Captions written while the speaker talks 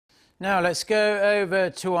Now let's go over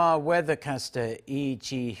to our weathercaster, Lee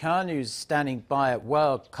Jee-hyun, who's standing by at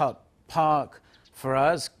World Cup Park for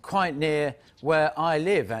us, quite near where I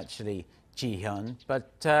live, actually, Jee-hyun. But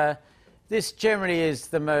this generally is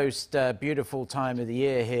the most beautiful time of the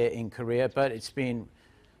year here in Korea, but it's been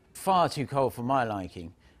far too cold for my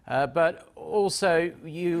liking. But also,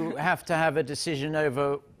 you have to have a decision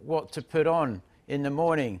over what to put on in the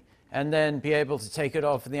morning and then be able to take it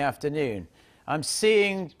off in the afternoon. I'm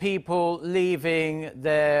seeing people leaving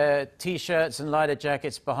their T-shirts and lighter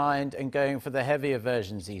jackets behind and going for the heavier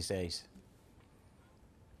versions these days.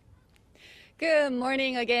 Good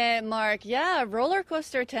morning again, Mark. Yeah, roller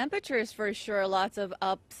coaster temperatures for sure, lots of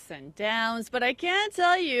ups and downs, but I can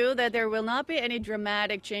tell you that there will not be any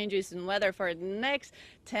dramatic changes in weather for the next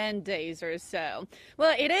 10 days or so.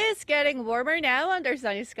 Well, it is getting warmer now under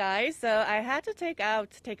sunny skies, so I had to take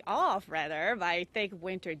off my thick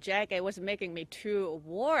winter jacket. It was making me too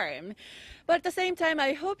warm. But at the same time,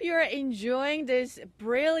 I hope you're enjoying this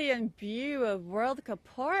brilliant view of World Cup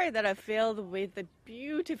Park that I filled with the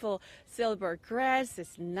beautiful silver grass.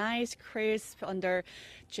 It's nice, crisp, under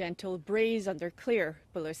gentle breeze, under clear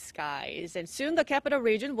blue skies. And soon the capital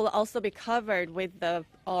region will also be covered with the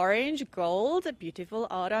orange, gold, beautiful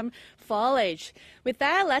autumn foliage. With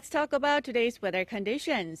that, let's talk about today's weather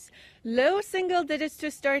conditions. Low single digits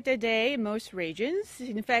to start the day in most regions.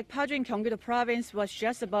 In fact, Paju, Gyeonggi-do province was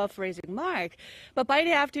just above freezing mark. But by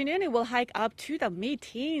the afternoon, it will hike up to the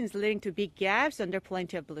mid-teens, leading to big gaps under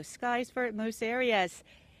plenty of blue skies for most areas.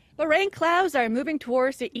 But rain clouds are moving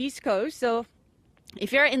towards the east coast, so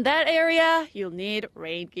if you're in that area, you'll need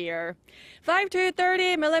rain gear. 5 to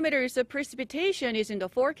 30 millimeters of precipitation is in the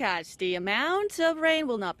forecast. The amount of rain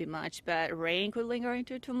will not be much, but rain could linger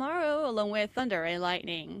into tomorrow along with thunder and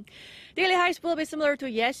lightning. Daily highs will be similar to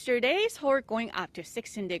yesterday's. Seoul going up to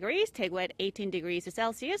 16 degrees, Daegu at 18 degrees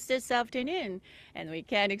Celsius this afternoon. And we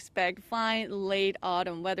can expect fine late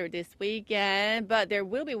autumn weather this weekend, but there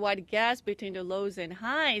will be wide gaps between the lows and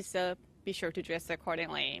highs, so be sure to dress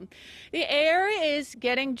accordingly. The air is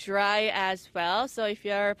getting dry as well, so if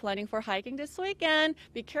you're planning for hiking this weekend,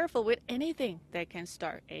 be careful with anything that can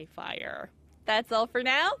start a fire. That's all for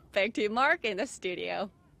now. Back to you, Mark, in the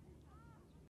studio.